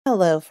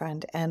Hello,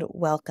 friend, and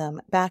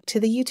welcome back to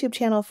the YouTube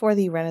channel for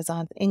the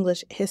Renaissance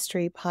English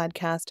History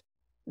Podcast,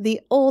 the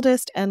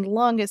oldest and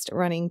longest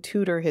running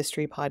Tudor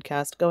history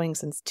podcast going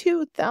since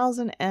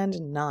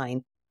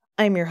 2009.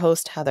 I'm your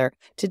host, Heather.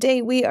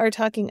 Today we are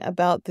talking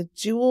about the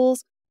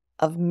jewels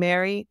of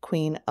Mary,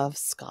 Queen of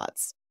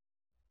Scots.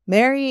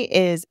 Mary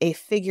is a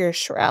figure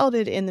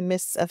shrouded in the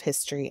mists of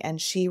history, and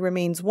she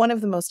remains one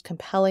of the most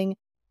compelling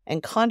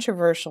and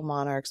controversial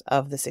monarchs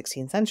of the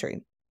 16th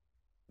century.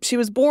 She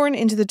was born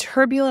into the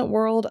turbulent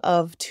world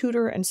of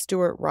Tudor and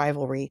Stuart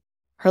rivalry.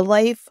 Her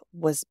life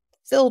was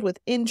filled with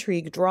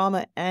intrigue,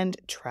 drama, and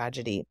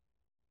tragedy.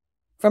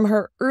 From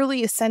her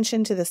early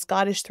ascension to the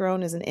Scottish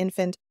throne as an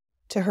infant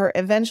to her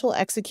eventual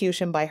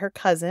execution by her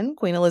cousin,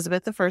 Queen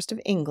Elizabeth I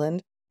of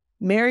England,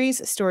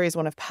 Mary's story is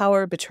one of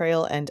power,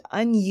 betrayal, and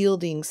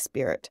unyielding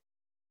spirit.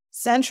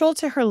 Central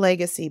to her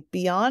legacy,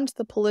 beyond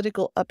the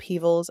political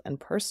upheavals and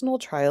personal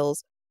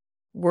trials,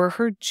 were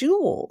her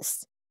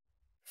jewels.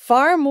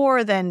 Far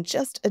more than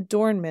just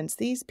adornments,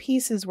 these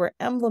pieces were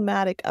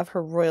emblematic of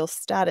her royal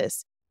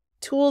status,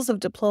 tools of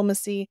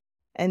diplomacy,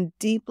 and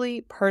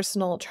deeply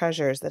personal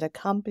treasures that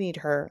accompanied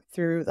her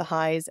through the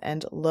highs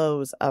and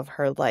lows of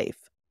her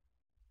life.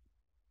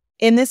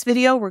 In this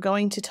video, we're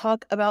going to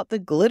talk about the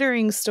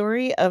glittering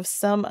story of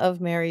some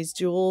of Mary's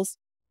jewels,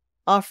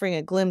 offering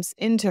a glimpse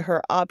into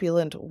her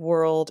opulent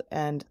world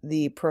and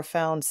the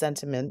profound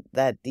sentiment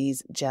that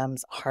these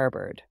gems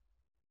harbored.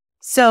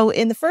 So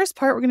in the first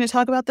part, we're going to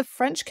talk about the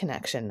French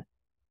connection.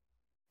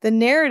 The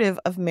narrative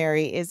of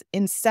Mary is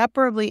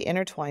inseparably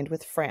intertwined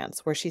with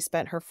France, where she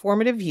spent her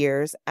formative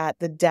years at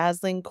the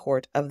dazzling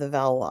court of the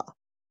Valois.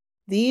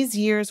 These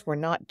years were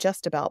not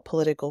just about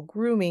political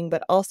grooming,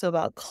 but also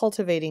about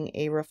cultivating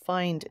a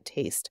refined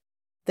taste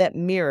that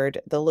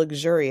mirrored the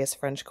luxurious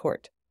French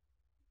court.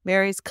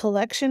 Mary's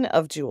collection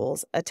of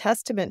jewels, a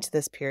testament to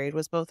this period,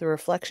 was both a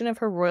reflection of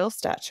her royal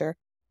stature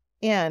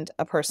and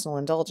a personal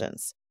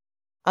indulgence.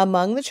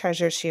 Among the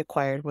treasures she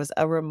acquired was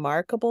a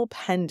remarkable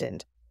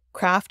pendant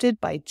crafted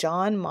by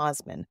John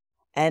Mosman,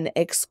 an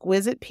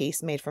exquisite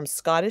piece made from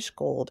Scottish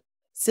gold,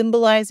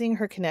 symbolizing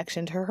her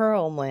connection to her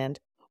homeland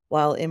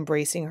while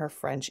embracing her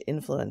French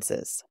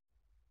influences.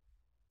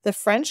 The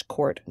French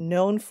court,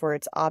 known for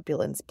its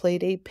opulence,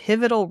 played a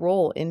pivotal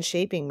role in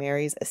shaping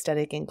Mary's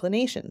aesthetic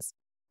inclinations.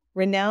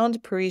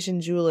 Renowned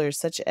Parisian jewelers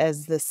such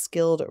as the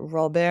skilled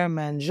Robert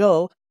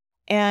Manjot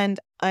and,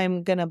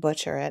 I'm gonna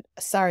butcher it,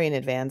 sorry in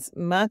advance,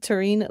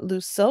 Mathurine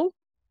Lussault,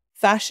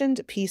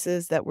 fashioned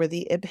pieces that were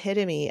the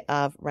epitome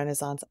of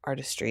Renaissance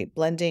artistry,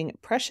 blending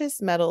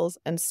precious metals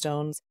and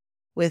stones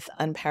with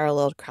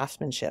unparalleled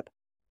craftsmanship.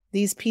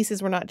 These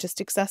pieces were not just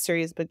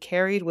accessories, but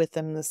carried with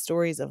them the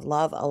stories of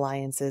love,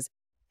 alliances,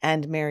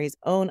 and Mary's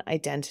own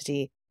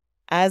identity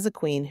as a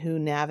queen who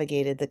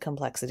navigated the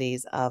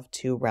complexities of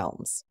two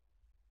realms.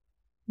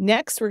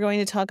 Next, we're going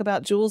to talk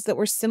about jewels that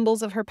were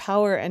symbols of her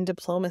power and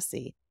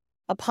diplomacy.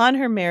 Upon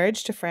her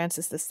marriage to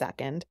Francis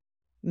II,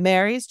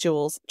 Mary's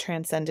jewels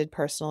transcended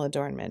personal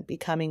adornment,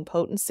 becoming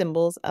potent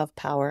symbols of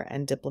power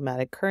and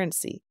diplomatic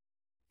currency.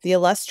 The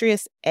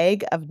illustrious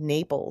Egg of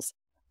Naples,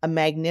 a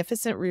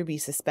magnificent ruby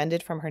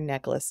suspended from her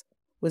necklace,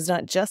 was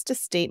not just a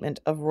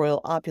statement of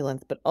royal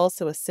opulence, but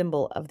also a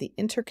symbol of the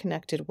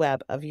interconnected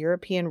web of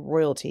European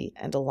royalty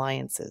and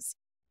alliances.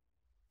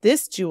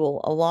 This jewel,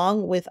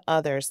 along with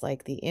others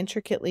like the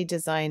intricately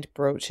designed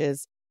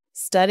brooches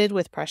studded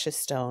with precious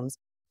stones,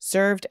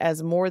 served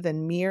as more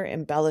than mere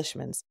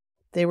embellishments.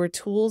 They were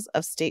tools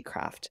of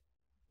statecraft.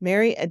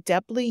 Mary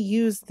adeptly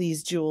used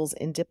these jewels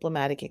in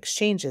diplomatic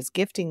exchanges,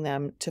 gifting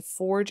them to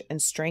forge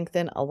and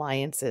strengthen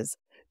alliances,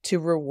 to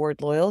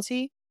reward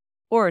loyalty,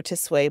 or to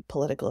sway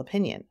political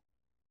opinion.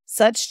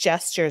 Such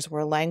gestures were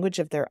a language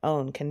of their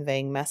own,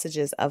 conveying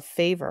messages of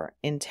favor,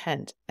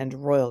 intent, and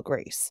royal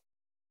grace.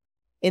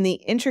 In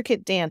the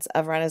intricate dance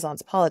of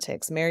Renaissance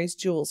politics, Mary's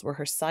jewels were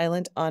her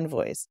silent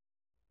envoys,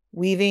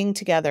 weaving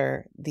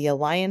together the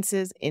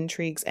alliances,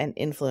 intrigues, and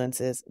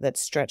influences that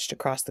stretched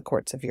across the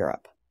courts of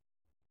Europe.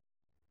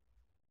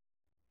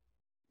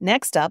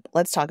 Next up,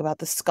 let's talk about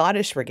the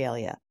Scottish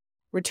regalia.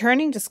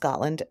 Returning to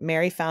Scotland,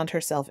 Mary found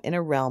herself in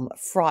a realm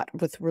fraught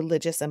with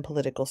religious and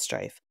political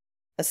strife,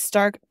 a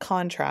stark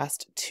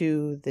contrast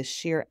to the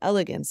sheer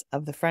elegance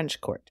of the French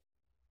court.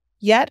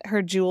 Yet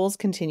her jewels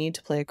continued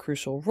to play a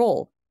crucial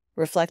role,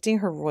 reflecting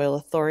her royal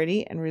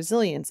authority and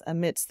resilience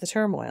amidst the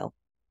turmoil.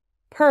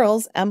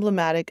 Pearls,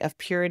 emblematic of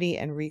purity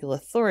and regal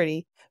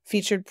authority,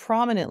 featured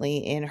prominently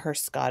in her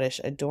Scottish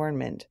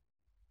adornment,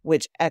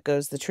 which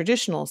echoes the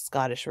traditional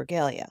Scottish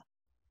regalia.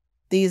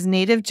 These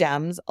native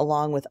gems,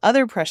 along with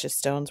other precious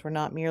stones, were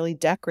not merely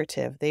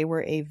decorative. They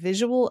were a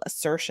visual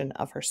assertion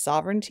of her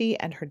sovereignty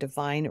and her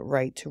divine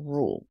right to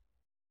rule.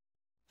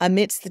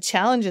 Amidst the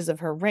challenges of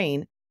her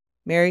reign,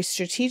 Mary's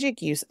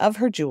strategic use of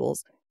her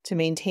jewels to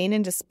maintain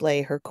and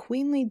display her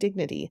queenly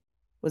dignity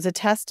was a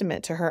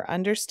testament to her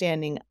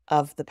understanding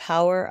of the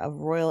power of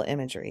royal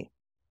imagery.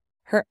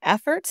 Her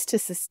efforts to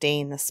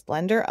sustain the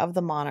splendor of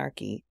the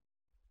monarchy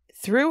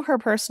through her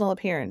personal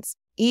appearance,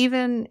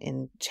 even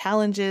in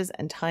challenges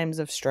and times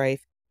of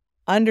strife,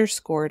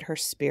 underscored her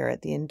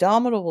spirit, the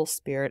indomitable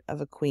spirit of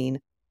a queen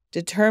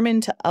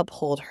determined to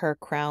uphold her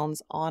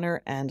crown's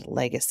honor and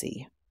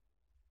legacy.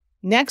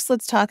 Next,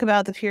 let's talk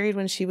about the period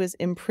when she was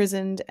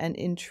imprisoned and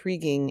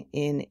intriguing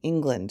in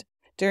England.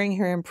 During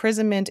her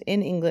imprisonment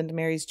in England,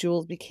 Mary's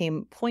jewels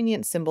became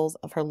poignant symbols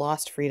of her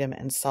lost freedom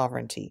and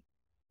sovereignty.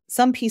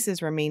 Some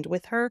pieces remained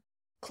with her,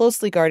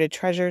 closely guarded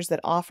treasures that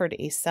offered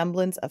a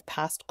semblance of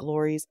past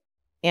glories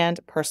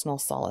and personal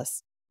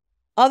solace.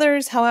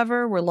 Others,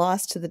 however, were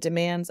lost to the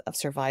demands of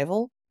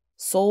survival,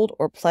 sold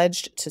or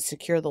pledged to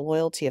secure the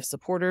loyalty of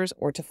supporters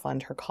or to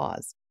fund her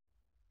cause.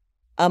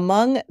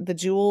 Among the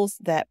jewels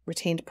that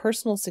retained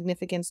personal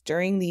significance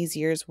during these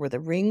years were the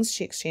rings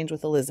she exchanged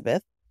with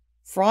Elizabeth,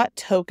 fraught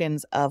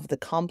tokens of the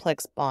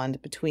complex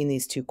bond between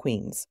these two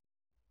queens.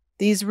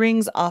 These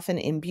rings, often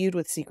imbued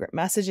with secret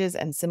messages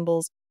and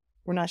symbols,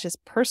 were not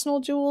just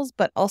personal jewels,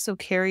 but also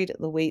carried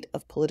the weight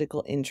of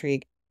political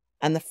intrigue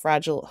and the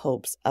fragile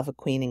hopes of a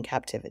queen in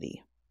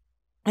captivity.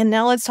 And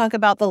now let's talk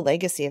about the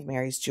legacy of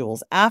Mary's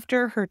jewels.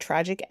 After her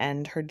tragic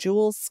end, her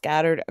jewels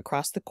scattered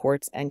across the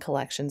courts and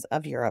collections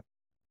of Europe,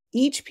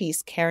 each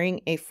piece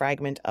carrying a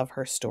fragment of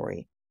her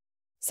story.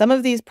 Some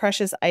of these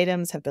precious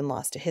items have been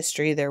lost to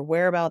history, their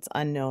whereabouts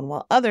unknown,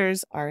 while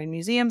others are in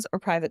museums or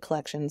private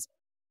collections,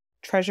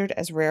 treasured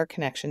as rare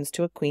connections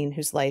to a queen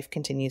whose life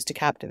continues to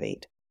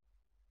captivate.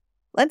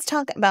 Let's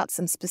talk about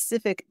some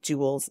specific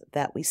jewels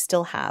that we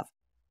still have.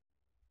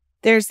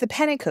 There's the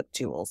Penicuik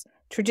Jewels.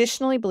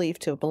 Traditionally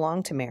believed to have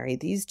belonged to Mary,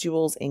 these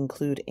jewels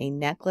include a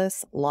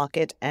necklace,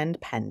 locket, and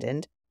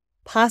pendant,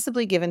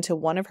 possibly given to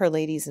one of her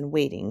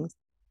ladies-in-waiting,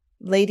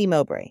 Lady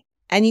Mowbray,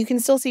 and you can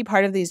still see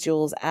part of these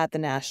jewels at the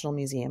National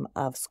Museum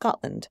of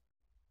Scotland.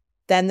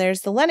 Then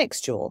there's the Lennox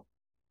Jewel.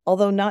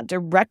 Although not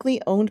directly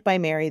owned by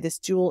Mary, this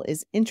jewel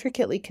is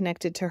intricately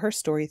connected to her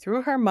story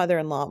through her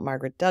mother-in-law,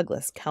 Margaret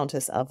Douglas,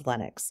 Countess of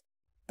Lennox.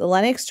 The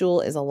Lennox Jewel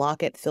is a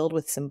locket filled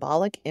with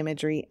symbolic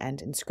imagery and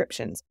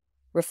inscriptions,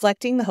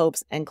 reflecting the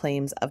hopes and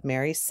claims of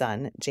Mary's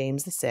son,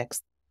 James VI,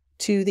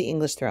 to the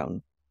English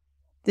throne.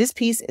 This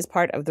piece is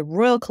part of the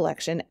royal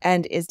collection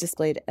and is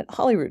displayed at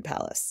Holyrood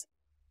Palace.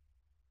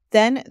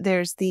 Then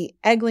there's the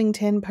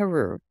Eglinton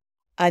Parure,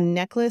 a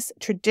necklace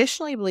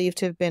traditionally believed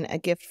to have been a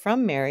gift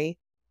from Mary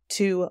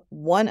to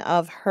one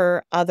of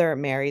her other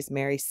Marys,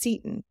 Mary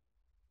Seton.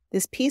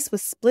 This piece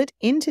was split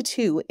into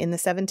two in the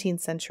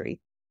 17th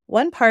century.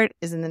 One part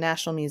is in the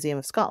National Museum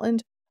of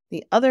Scotland,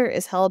 the other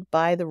is held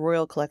by the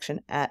Royal Collection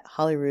at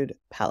Holyrood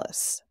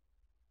Palace.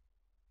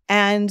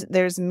 And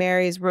there's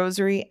Mary's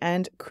rosary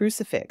and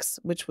crucifix,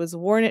 which was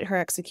worn at her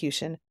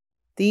execution.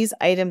 These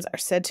items are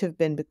said to have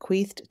been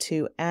bequeathed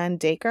to Anne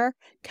Dacre,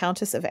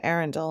 Countess of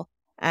Arundel,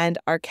 and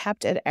are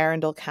kept at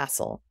Arundel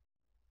Castle.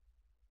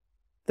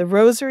 The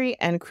rosary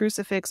and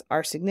crucifix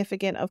are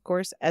significant, of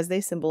course, as they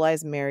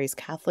symbolize Mary's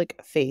Catholic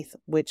faith,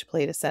 which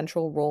played a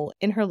central role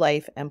in her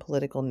life and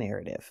political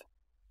narrative.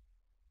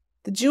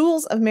 The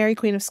jewels of Mary,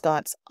 Queen of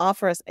Scots,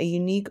 offer us a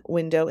unique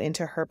window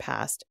into her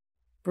past,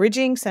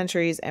 bridging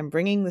centuries and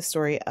bringing the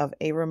story of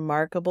a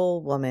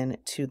remarkable woman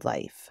to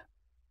life.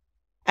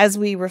 As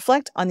we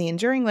reflect on the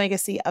enduring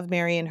legacy of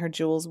Mary and her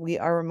jewels, we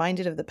are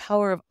reminded of the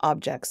power of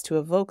objects to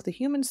evoke the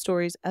human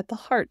stories at the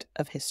heart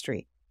of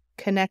history,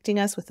 connecting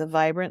us with the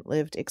vibrant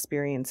lived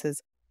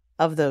experiences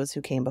of those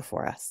who came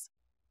before us.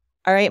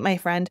 All right, my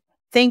friend,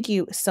 thank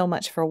you so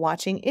much for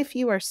watching. If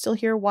you are still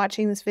here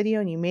watching this video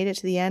and you made it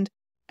to the end,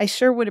 I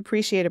sure would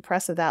appreciate a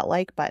press of that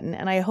like button,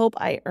 and I hope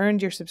I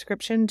earned your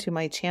subscription to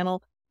my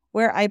channel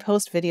where I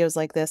post videos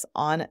like this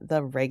on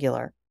the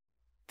regular.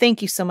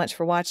 Thank you so much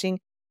for watching.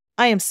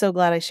 I am so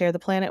glad I share the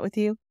planet with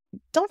you.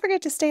 Don't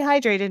forget to stay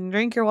hydrated and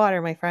drink your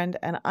water, my friend,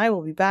 and I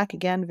will be back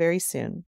again very soon.